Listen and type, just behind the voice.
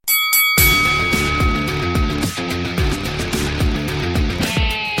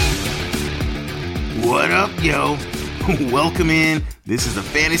up, yo? Welcome in. This is the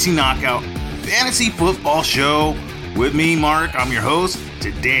Fantasy Knockout Fantasy Football Show. With me, Mark. I'm your host.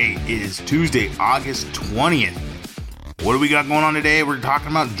 Today is Tuesday, August 20th. What do we got going on today? We're talking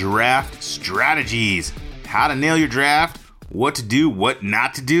about draft strategies. How to nail your draft, what to do, what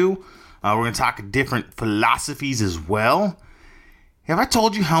not to do. We're going to talk different philosophies as well. Have I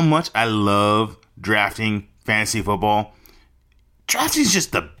told you how much I love drafting fantasy football? Drafting is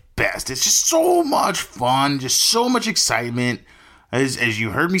just the best. It's just so much fun, just so much excitement. As you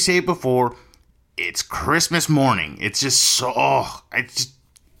heard me say it before, it's Christmas morning. It's just so,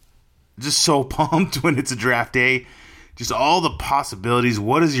 just so pumped when it's a draft day. Just all the possibilities.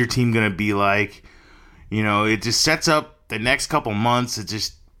 What is your team going to be like? You know, it just sets up the next couple months.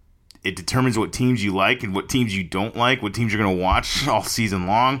 It determines what teams you like and what teams you don't like, what teams you're going to watch all season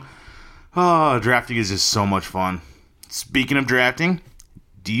long. Oh, drafting is just so much fun. Speaking of drafting,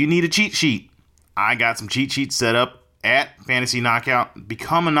 do you need a cheat sheet? I got some cheat sheets set up at Fantasy Knockout.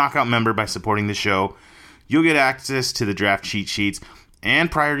 Become a Knockout member by supporting the show. You'll get access to the draft cheat sheets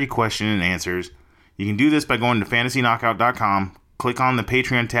and priority question and answers. You can do this by going to fantasyknockout.com, click on the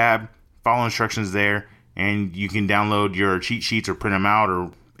Patreon tab, follow instructions there, and you can download your cheat sheets or print them out,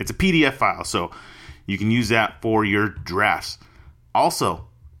 or it's a PDF file, so you can use that for your drafts. Also,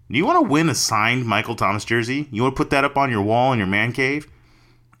 do you want to win a signed Michael Thomas jersey? You want to put that up on your wall in your man cave?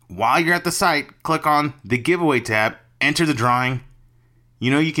 While you're at the site, click on the giveaway tab, enter the drawing.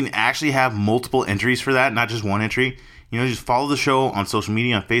 You know, you can actually have multiple entries for that, not just one entry. You know, just follow the show on social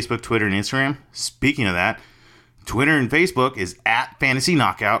media, on Facebook, Twitter, and Instagram. Speaking of that, Twitter and Facebook is at Fantasy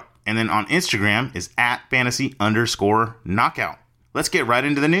Knockout, and then on Instagram is at Fantasy_Knockout. Let's get right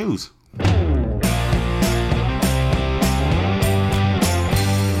into the news.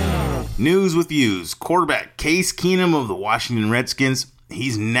 News with views. Quarterback Case Keenum of the Washington Redskins,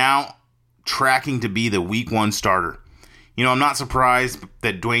 he's now tracking to be the Week 1 starter. You know, I'm not surprised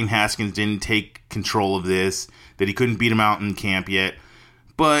that Dwayne Haskins didn't take control of this, that he couldn't beat him out in camp yet.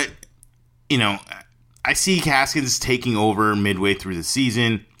 But, you know, I see Haskins taking over midway through the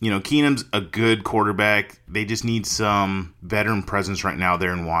season. You know, Keenum's a good quarterback. They just need some veteran presence right now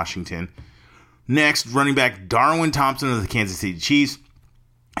there in Washington. Next, running back Darwin Thompson of the Kansas City Chiefs.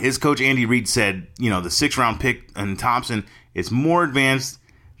 His coach Andy Reid said, you know, the 6th-round pick in Thompson is more advanced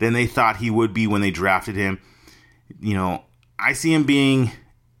than they thought he would be when they drafted him. You know, I see him being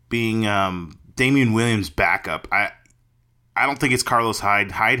Damian Williams' backup. I don't think it's Carlos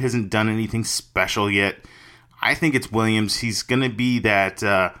Hyde. Hyde hasn't done anything special yet. I think it's Williams. He's going to be that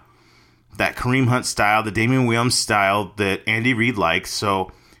Kareem Hunt style, the Damian Williams style that Andy Reid likes.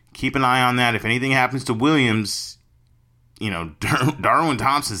 So keep an eye on that. If anything happens to Williams, you know, Darwin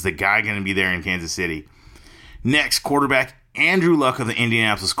Thompson's the guy going to be there in Kansas City. Next, quarterback Andrew Luck of the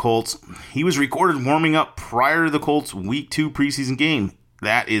Indianapolis Colts. He was recorded warming up prior to the Colts' Week 2 preseason game.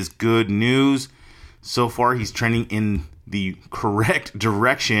 That is good news. So far, he's trending in the correct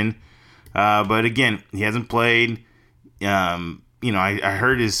direction. But again, he hasn't played. You know, I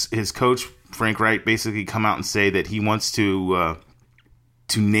heard his coach, Frank Wright, basically come out and say that he wants to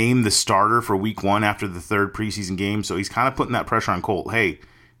name the starter for Week 1 after the 3rd preseason game. So he's kind of putting that pressure on Colt. Hey,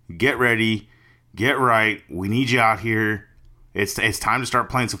 get ready, get right. We need you out here. It's time to start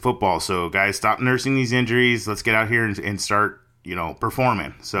playing some football. So guys, stop nursing these injuries. Let's get out here and start, you know,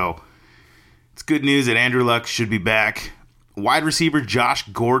 performing. So it's good news that Andrew Luck should be back. Wide receiver Josh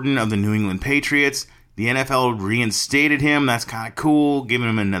Gordon of the New England Patriots. The NFL reinstated him. That's kind of cool, giving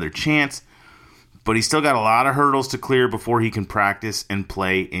him another chance. But he's still got a lot of hurdles to clear before he can practice and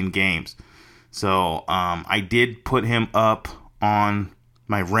play in games. So I did put him up on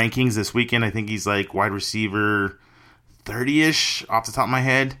my rankings this weekend. I think he's like wide receiver 30-ish off the top of my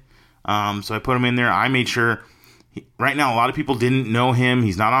head. So I put him in there. I made sure. Right now, a lot of people didn't know him.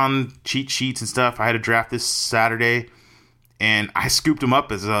 He's not on cheat sheets and stuff. I had a draft this Saturday, and I scooped him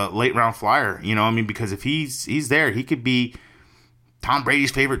up as a late-round flyer. You know, I mean, because if he's there, he could be Tom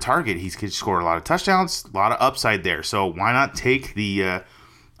Brady's favorite target. He could score a lot of touchdowns, a lot of upside there. So why not take a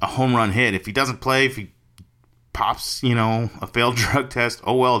home run hit? If he doesn't play, if he pops, you know, a failed drug test,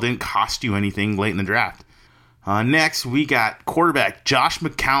 oh well, it didn't cost you anything late in the draft. Next, we got quarterback Josh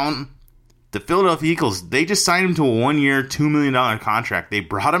McCown. The Philadelphia Eagles, they just signed him to a 1-year, $2 million contract. They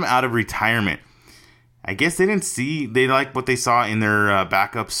brought him out of retirement. I guess they liked what they saw in their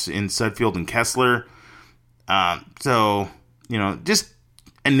backups in Sudfeld and Kessler. So, you know, just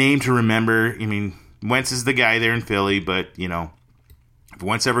a name to remember. I mean, Wentz is the guy there in Philly, but, you know, if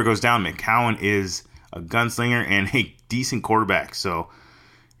Wentz ever goes down, McCown is a gunslinger and a decent quarterback. So,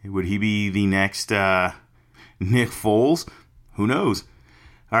 would he be the next Nick Foles? Who knows?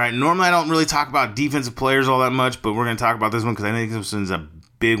 All right, normally I don't really talk about defensive players all that much, but we're going to talk about this one because I think this one's a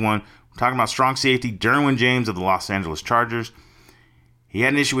big one. We're talking about strong safety Derwin James of the Los Angeles Chargers. He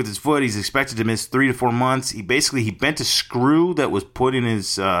had an issue with his foot. He's expected to miss 3 to 4 months. He bent a screw that was put in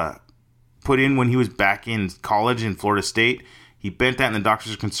when he was back in college in Florida State. He bent that, and the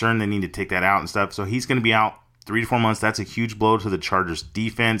doctors are concerned they need to take that out and stuff. So he's going to be out 3 to 4 months. That's a huge blow to the Chargers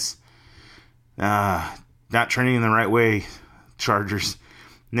defense. Not trending in the right way, Chargers.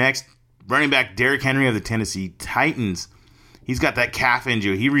 Next, running back Derrick Henry of the Tennessee Titans. He's got that calf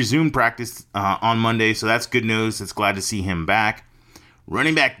injury. He resumed practice on Monday, so that's good news. It's glad to see him back.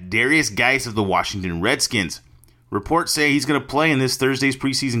 Running back Darius Geis of the Washington Redskins. Reports say he's going to play in this Thursday's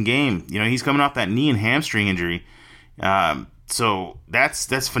preseason game. You know, he's coming off that knee and hamstring injury. So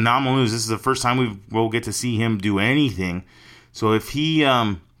that's phenomenal news. This is the first time we'll get to see him do anything. So if he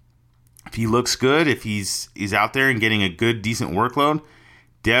looks good, if he's out there and getting a good, decent workload,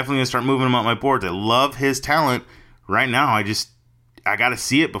 definitely going to start moving him up my board. I love his talent. Right now, I got to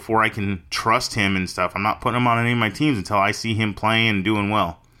see it before I can trust him and stuff. I'm not putting him on any of my teams until I see him playing and doing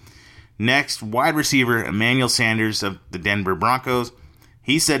well. Next, wide receiver Emmanuel Sanders of the Denver Broncos.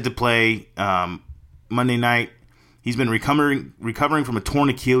 He's said to play Monday night. He's been recovering from a torn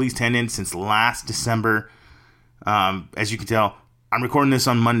Achilles tendon since last December. As you can tell, I'm recording this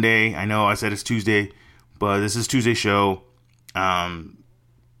on Monday. I know I said it's Tuesday, but this is Tuesday's show.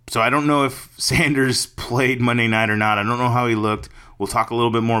 So I don't know if Sanders played Monday night or not. I don't know how he looked. We'll talk a little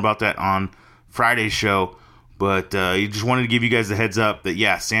bit more about that on Friday's show. But he just wanted to give you guys the heads up that,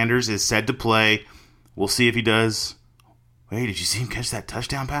 yeah, Sanders is said to play. We'll see if he does. Wait, did you see him catch that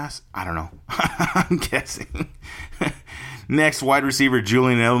touchdown pass? I don't know. I'm guessing. Next, wide receiver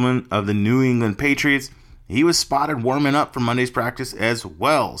Julian Edelman of the New England Patriots. He was spotted warming up for Monday's practice as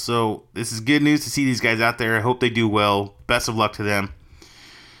well. So this is good news to see these guys out there. I hope they do well. Best of luck to them.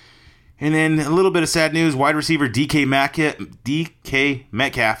 And then a little bit of sad news. Wide receiver DK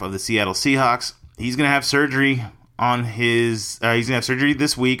Metcalf of the Seattle Seahawks. He's going to have surgery on his. He's going to have surgery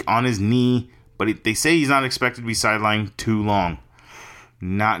this week on his knee, but they say he's not expected to be sidelined too long.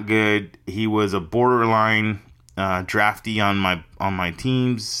 Not good. He was a borderline draftee on my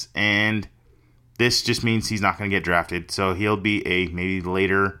teams, and this just means he's not going to get drafted. So he'll be a maybe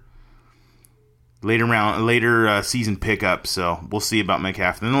later season pickup. So we'll see about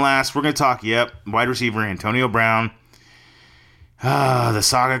Metcalf. And then the last, we're going to talk, wide receiver Antonio Brown. The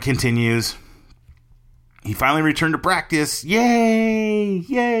saga continues. He finally returned to practice. Yay!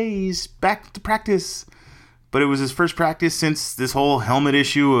 He's back to practice. But it was his first practice since this whole helmet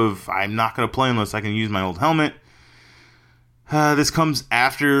issue of I'm not going to play unless I can use my old helmet. This comes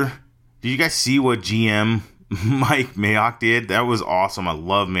after. Did you guys see what GM Mike Mayock did? That was awesome. I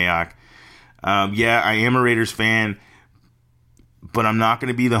love Mayock. I am a Raiders fan, but I'm not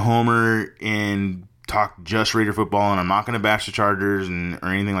going to be the homer and talk just Raider football, and I'm not going to bash the Chargers or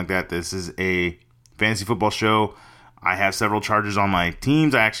anything like that. This is a fantasy football show. I have several Chargers on my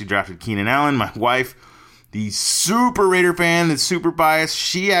teams. I actually drafted Keenan Allen. My wife, the super Raider fan that's super biased,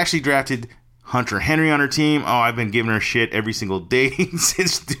 she actually drafted Hunter Henry on her team. Oh, I've been giving her shit every single day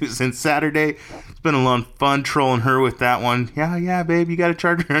since Saturday. It's been a lot of fun trolling her with that one. Yeah, babe, you got a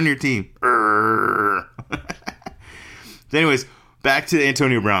Charger on your team. So anyways, back to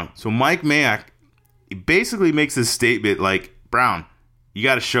Antonio Brown. So Mike Mayock, he basically makes this statement like, Brown, you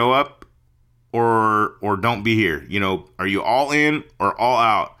got to show up or don't be here. You know, are you all in or all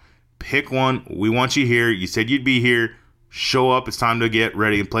out? Pick one. We want you here. You said you'd be here. Show up. It's time to get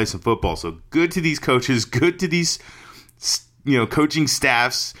ready and play some football. So good to these coaches. Good to these, coaching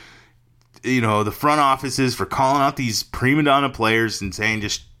staffs. The front offices for calling out these prima donna players and saying,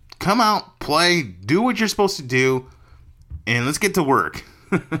 just come out, play, do what you're supposed to do, and let's get to work.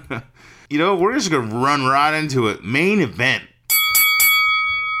 We're just going to run right into it. Main event.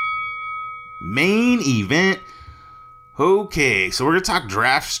 Okay, so we're going to talk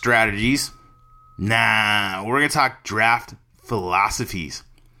draft strategies. Nah, we're going to talk draft philosophies.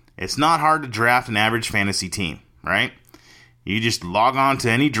 It's not hard to draft an average fantasy team, right? You just log on to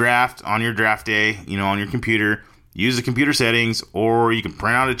any draft on your draft day, on your computer, use the computer settings, or you can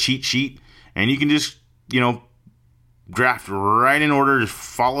print out a cheat sheet, and you can just, draft right in order. Just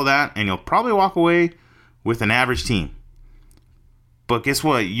follow that, and you'll probably walk away with an average team. But guess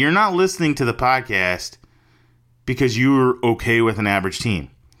what? You're not listening to the podcast because you're okay with an average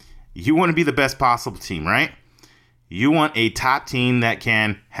team. You want to be the best possible team, right? You want a top team that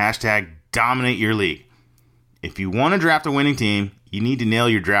can #dominate your league. If you want to draft a winning team, you need to nail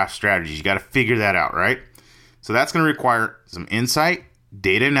your draft strategies. You got to figure that out, right? So that's going to require some insight,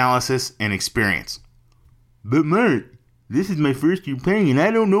 data analysis, and experience. But Mark, this is my first year playing and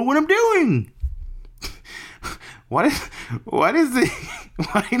I don't know what I'm doing. What is it?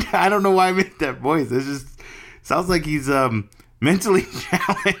 I don't know why I made that voice. It just sounds like he's mentally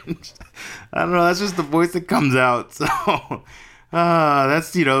challenged. I don't know. That's just the voice that comes out. So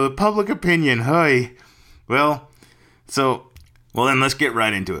that's, the public opinion. Hey. Well, then let's get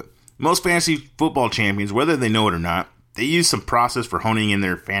right into it. Most fantasy football champions, whether they know it or not, they use some process for honing in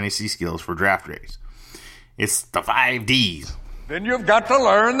their fantasy skills for draft days. It's the 5 Ds. Then you've got to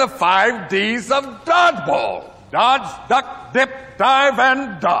learn the 5 Ds of dodgeball. Dodge, duck, dip, dive,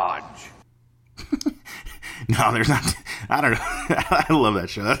 and dodge. No, there's not. I don't know. I love that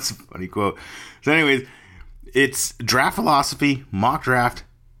show. That's a funny quote. So anyways, it's draft philosophy, mock draft,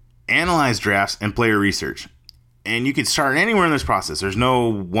 analyze drafts, and player research. And you can start anywhere in this process. There's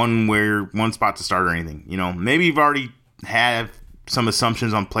no one spot to start or anything. Maybe you've already had some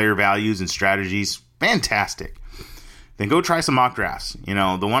assumptions on player values and strategies. Fantastic. Then go try some mock drafts. The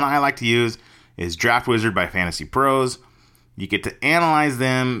one I like to use is Draft Wizard by Fantasy Pros. You get to analyze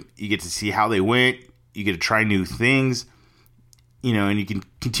them. You get to see how they went. You get to try new things. And you can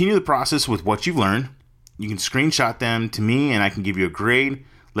continue the process with what you've learned. You can screenshot them to me and I can give you a grade,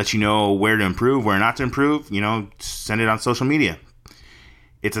 let you know where to improve, where not to improve, send it on social media.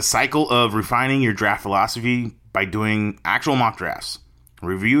 It's a cycle of refining your draft philosophy by doing actual mock drafts,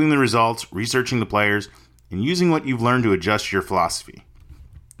 reviewing the results, researching the players, and using what you've learned to adjust your philosophy.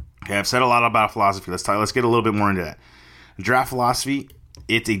 Okay, I've said a lot about philosophy. Let's get a little bit more into that. Draft philosophy,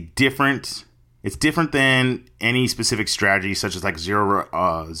 it's different than any specific strategy, such as like zero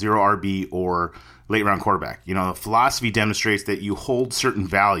RB or late round quarterback. The philosophy demonstrates that you hold certain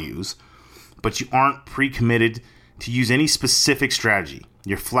values, but you aren't pre-committed to use any specific strategy.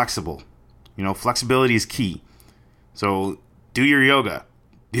 You're flexible. Flexibility is key. So do your yoga,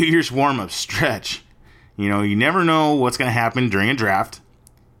 do your warm-up, stretch. You never know what's going to happen during a draft.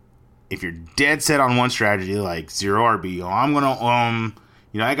 If you're dead set on one strategy, like zero RB, I'm going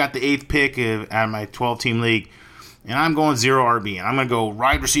to, I got the 8th pick out of my 12-team league, and I'm going zero RB, and I'm going to go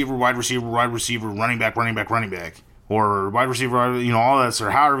wide receiver, running back, or wide receiver, all that,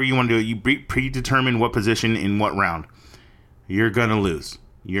 or however you want to do it. You predetermine what position in what round. You're going to lose.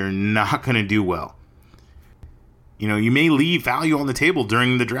 You're not going to do well. You may leave value on the table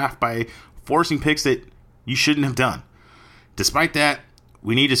during the draft by forcing picks that you shouldn't have done. Despite that,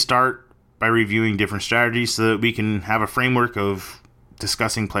 we need to start by reviewing different strategies so that we can have a framework of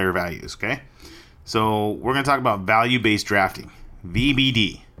discussing player values, okay? So we're going to talk about value-based drafting,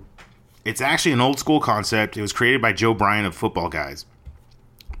 VBD. It's actually an old school concept. It was created by Joe Bryan of Football Guys.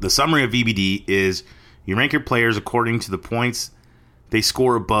 The summary of VBD is you rank your players according to the points they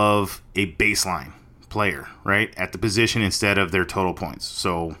score above a baseline player, right, at the position instead of their total points.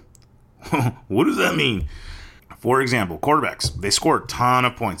 So what does that mean? For example, quarterbacks, they score a ton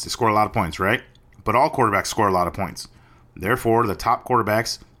of points. They score a lot of points, right? But all quarterbacks score a lot of points. Therefore, the top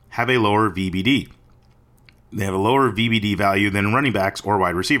quarterbacks have a lower VBD. They have a lower VBD value than running backs or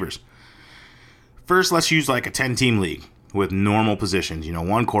wide receivers. First, let's use like a 10-team league with normal positions.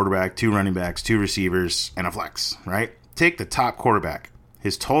 1 quarterback, 2 running backs, 2 receivers, and a flex, right? Take the top quarterback.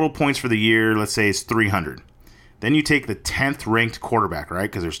 His total points for the year, let's say, is 300. Then you take the 10th ranked quarterback, right?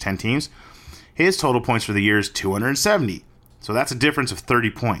 Because there's 10 teams. His total points for the year is 270. So that's a difference of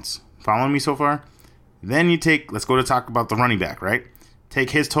 30 points. Following me so far? Then let's go to talk about the running back, right?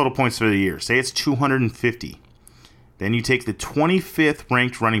 Take his total points for the year. Say it's 250. Then you take the 25th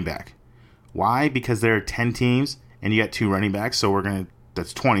ranked running back. Why? Because there are 10 teams and you got 2 running backs. So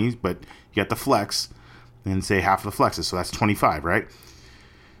that's 20, but you got the flex and say half of the flexes. So that's 25, right?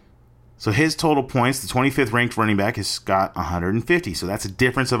 So his total points, the 25th ranked running back, has got 150. So that's a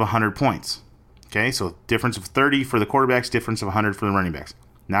difference of 100 points. Okay, so difference of 30 for the quarterbacks, difference of 100 for the running backs.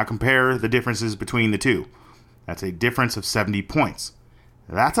 Now compare the differences between the two. That's a difference of 70 points.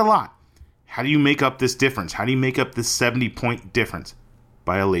 That's a lot. How do you make up this difference? How do you make up this 70-point difference?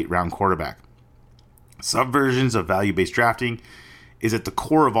 By a late-round quarterback. Subversions of value-based drafting is at the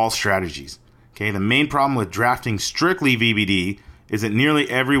core of all strategies. Okay, the main problem with drafting strictly VBD is that nearly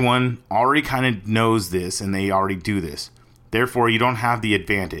everyone already kind of knows this and they already do this. Therefore, you don't have the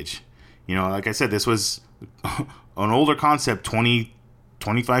advantage. Like I said, this was an older concept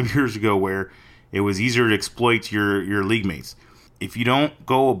 25 years ago where it was easier to exploit your league mates. If you don't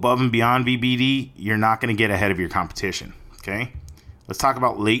go above and beyond VBD, you're not going to get ahead of your competition, okay? Let's talk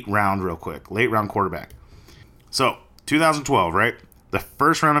about late round real quick. Late round quarterback. So, 2012, right? The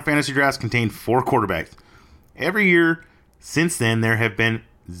first round of fantasy drafts contained 4 quarterbacks. Every year since then, there have been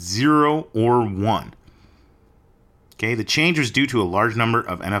 0 or 1. Okay, the change was due to a large number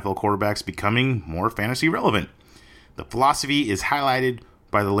of NFL quarterbacks becoming more fantasy relevant. The philosophy is highlighted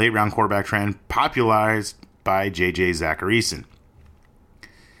by the late round quarterback trend popularized by J.J. Zacharyson.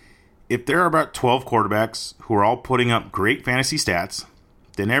 If there are about 12 quarterbacks who are all putting up great fantasy stats,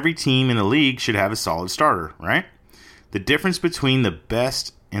 then every team in the league should have a solid starter, right? The difference between the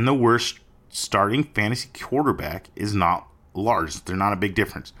best and the worst starting fantasy quarterback is not large. They're not a big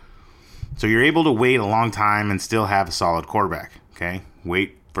difference. So you're able to wait a long time and still have a solid quarterback, okay?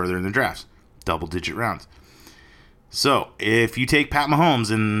 Wait further in the drafts, double-digit rounds. So if you take Pat Mahomes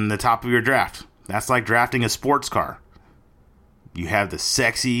in the top of your draft, that's like drafting a sports car. You have the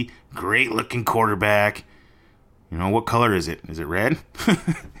sexy, great-looking quarterback. You know, what color is it? Is it red?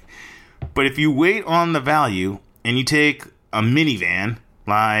 But if you wait on the value and you take a minivan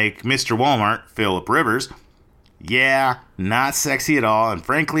like Mr. Walmart, Phillip Rivers, yeah, not sexy at all, and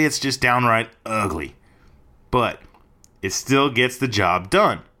frankly, it's just downright ugly. But it still gets the job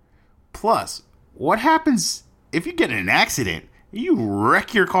done. Plus, what happens if you get in an accident? You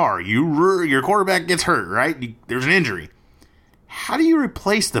wreck your car, your quarterback gets hurt, right? There's an injury. How do you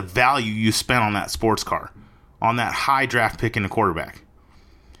replace the value you spent on that sports car, on that high draft pick in a quarterback?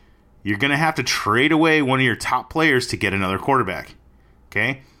 You're going to have to trade away one of your top players to get another quarterback,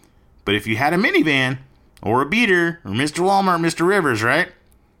 okay? But if you had a minivan or a beater or Mr. Walmart, Mr. Rivers, right?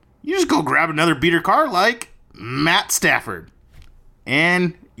 You just go grab another beater car like Matt Stafford,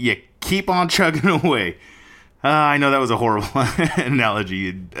 and you keep on chugging away. I know that was a horrible analogy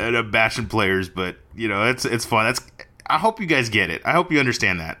and bashing players, but you know it's fun. I hope you guys get it. I hope you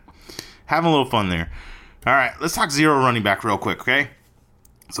understand that. Having a little fun there. All right, let's talk zero running back real quick, okay?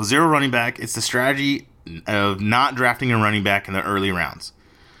 So zero running back, it's the strategy of not drafting a running back in the early rounds.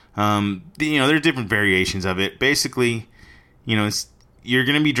 There are different variations of it. Basically, you're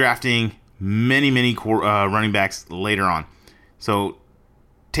going to be drafting many running backs later on. So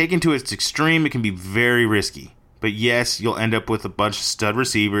taken to its extreme, it can be very risky. But yes, you'll end up with a bunch of stud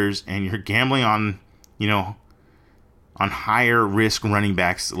receivers, and you're gambling on higher risk running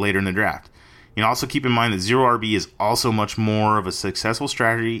backs later in the draft. Also keep in mind that zero RB is also much more of a successful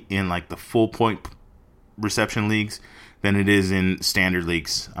strategy in like the full point reception leagues than it is in standard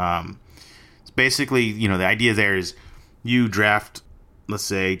leagues. Basically, the idea there is you draft, let's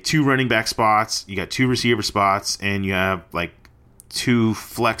say, 2 running back spots, you got 2 receiver spots, and you have like 2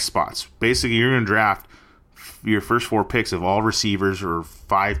 flex spots. Basically, you're going to draft your first 4 picks of all receivers or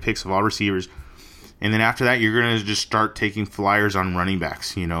 5 picks of all receivers. And then after that, you're going to just start taking flyers on running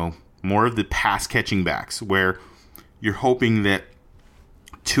backs, more of the pass-catching backs, where you're hoping that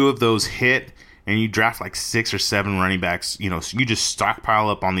 2 of those hit, and you draft like 6 or 7 running backs, so you just stockpile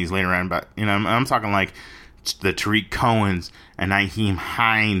up on these later round backs. I'm talking like the Tariq Cohens and Nyheim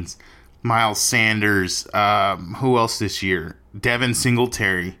Hines, Miles Sanders, who else this year? Devin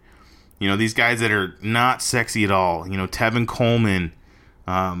Singletary. These guys that are not sexy at all. Tevin Coleman,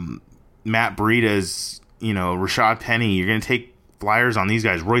 Matt Breida's, Rashad Penny. You're going to take flyers on these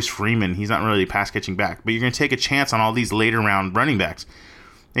guys. Royce Freeman, he's not really a pass-catching back. But you're going to take a chance on all these later round running backs.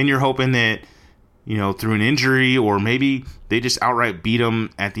 And you're hoping that, through an injury, or maybe they just outright beat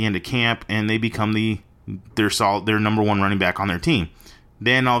them at the end of camp and they become their number 1 running back on their team.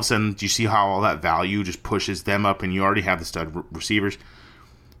 Then all of a sudden, you see how all that value just pushes them up, and you already have the stud receivers.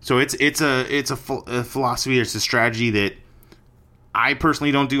 So it's a philosophy, it's a strategy that I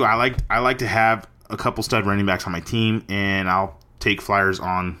personally don't do. I like to have a couple stud running backs on my team, and I'll take flyers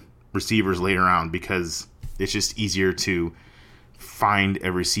on receivers later on because it's just easier to find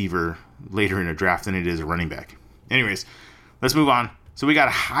a receiver later in a draft than it is a running back. Anyways, let's move on. So we got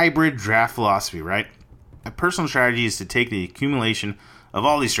a hybrid draft philosophy, right? My personal strategy is to take the accumulation of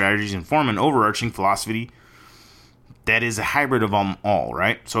all these strategies and form an overarching philosophy that is a hybrid of them all,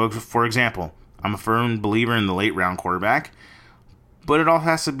 right? So, for example, I'm a firm believer in the late round quarterback, but it all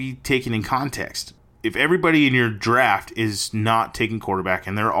has to be taken in context. If everybody in your draft is not taking quarterback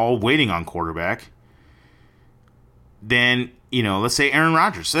and they're all waiting on quarterback, then, let's say Aaron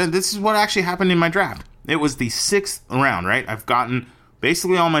Rodgers. So this is what actually happened in my draft. It was the 6th round, right? I've gotten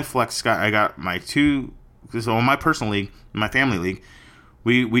basically all my flex. I got my 2, so in my personal league, my family league,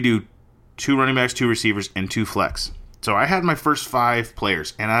 we do 2 running backs, 2 receivers, and 2 flex. So I had my first 5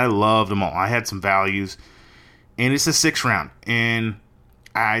 players, and I loved them all. I had some values, and it's the 6th round, and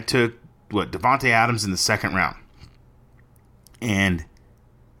I took Devontae Adams in the 2nd round, and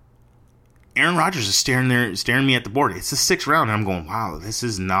Aaron Rodgers is staring me at the board. It's the 6th round, and I'm going, wow, this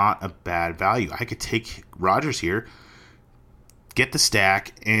is not a bad value. I could take Rodgers here, get the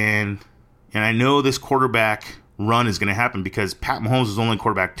stack, and I know this quarterback run is going to happen because Pat Mahomes was the only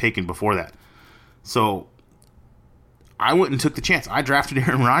quarterback taken before that. So I went and took the chance. I drafted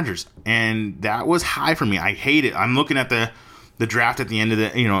Aaron Rodgers, and that was high for me. I hate it. I'm looking at the draft at the end of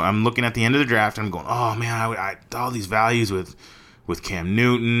I'm looking at the end of the draft, and I'm going, oh man, I all these values with Cam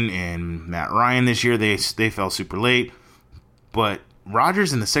Newton and Matt Ryan this year, they fell super late. But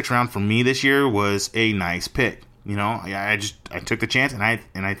Rodgers in the 6th round for me this year was a nice pick. I took the chance, and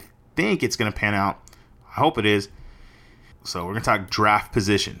I think it's going to pan out. I hope it is. So we're going to talk draft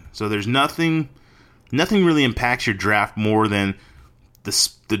position. So there's nothing really impacts your draft more than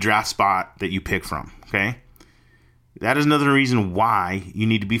the draft spot that you pick from, okay? That is another reason why you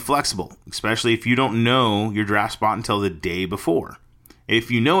need to be flexible, especially if you don't know your draft spot until the day before.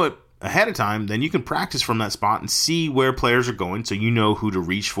 If you know it ahead of time, then you can practice from that spot and see where players are going, so you know who to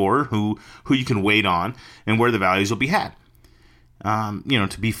reach for, who you can wait on, and where the values will be had.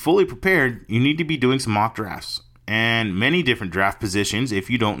 To be fully prepared, you need to be doing some mock drafts and many different draft positions if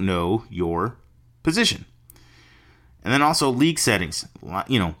you don't know your position. And then also league settings.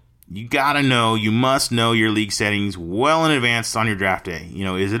 You must know your league settings well in advance on your draft day.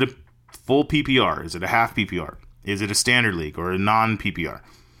 Is it a full PPR? Is it a half PPR? Is it a standard league or a non-PPR?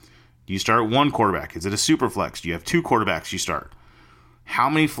 Do you start one quarterback? Is it a super flex? Do you have 2 quarterbacks you start? How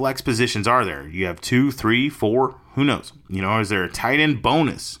many flex positions are there? You have 2, 3, 4? Who knows? Is there a tight end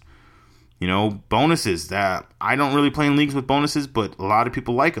bonus? Bonuses that I don't really play in leagues with bonuses, but a lot of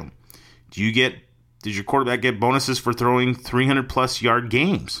people like them. Does your quarterback get bonuses for throwing 300+ yard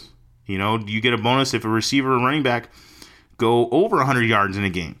games? Do you get a bonus if a receiver or running back go over 100 yards in a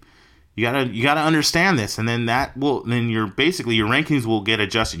game? You gotta understand this, and then your rankings will get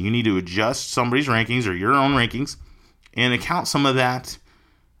adjusted. You need to adjust somebody's rankings or your own rankings and account some of that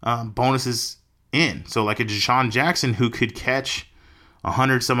bonuses in. So like a Deshaun Jackson who could catch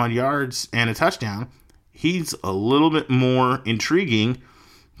 100 some odd yards and a touchdown, he's a little bit more intriguing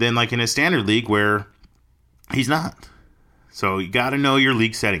than like in a standard league where he's not. So you got to know your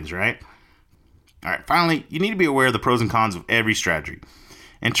league settings, right? All right, finally, you need to be aware of the pros and cons of every strategy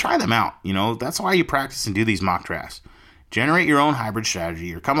and try them out. That's why you practice and do these mock drafts. Generate your own hybrid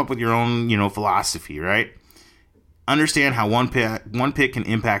strategy or come up with your own, philosophy, right? Understand how one pick can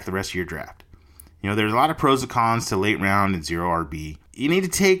impact the rest of your draft. There's a lot of pros and cons to late round and 0 RB. You need to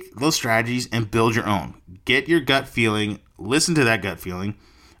take those strategies and build your own. Get your gut feeling, listen to that gut feeling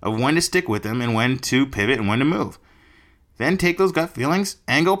of when to stick with them and when to pivot and when to move. Then take those gut feelings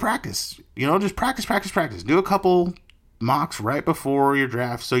and go practice. Just practice. Do a couple mocks right before your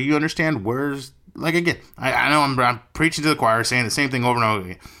draft so you understand where's, I know I'm preaching to the choir, saying the same thing over and over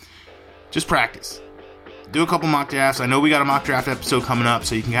again. Just practice. Do a couple mock drafts. I know we got a mock draft episode coming up,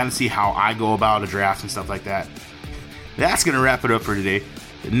 so you can kind of see how I go about a draft and stuff like that. That's going to wrap it up for today.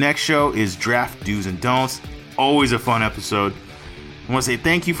 The next show is Draft Do's and Don'ts. Always a fun episode. I want to say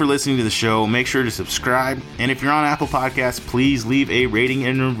thank you for listening to the show. Make sure to subscribe. And if you're on Apple Podcasts, please leave a rating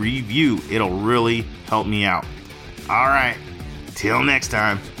and a review. It'll really help me out. All right. Till next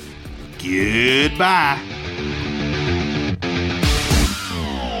time. Goodbye.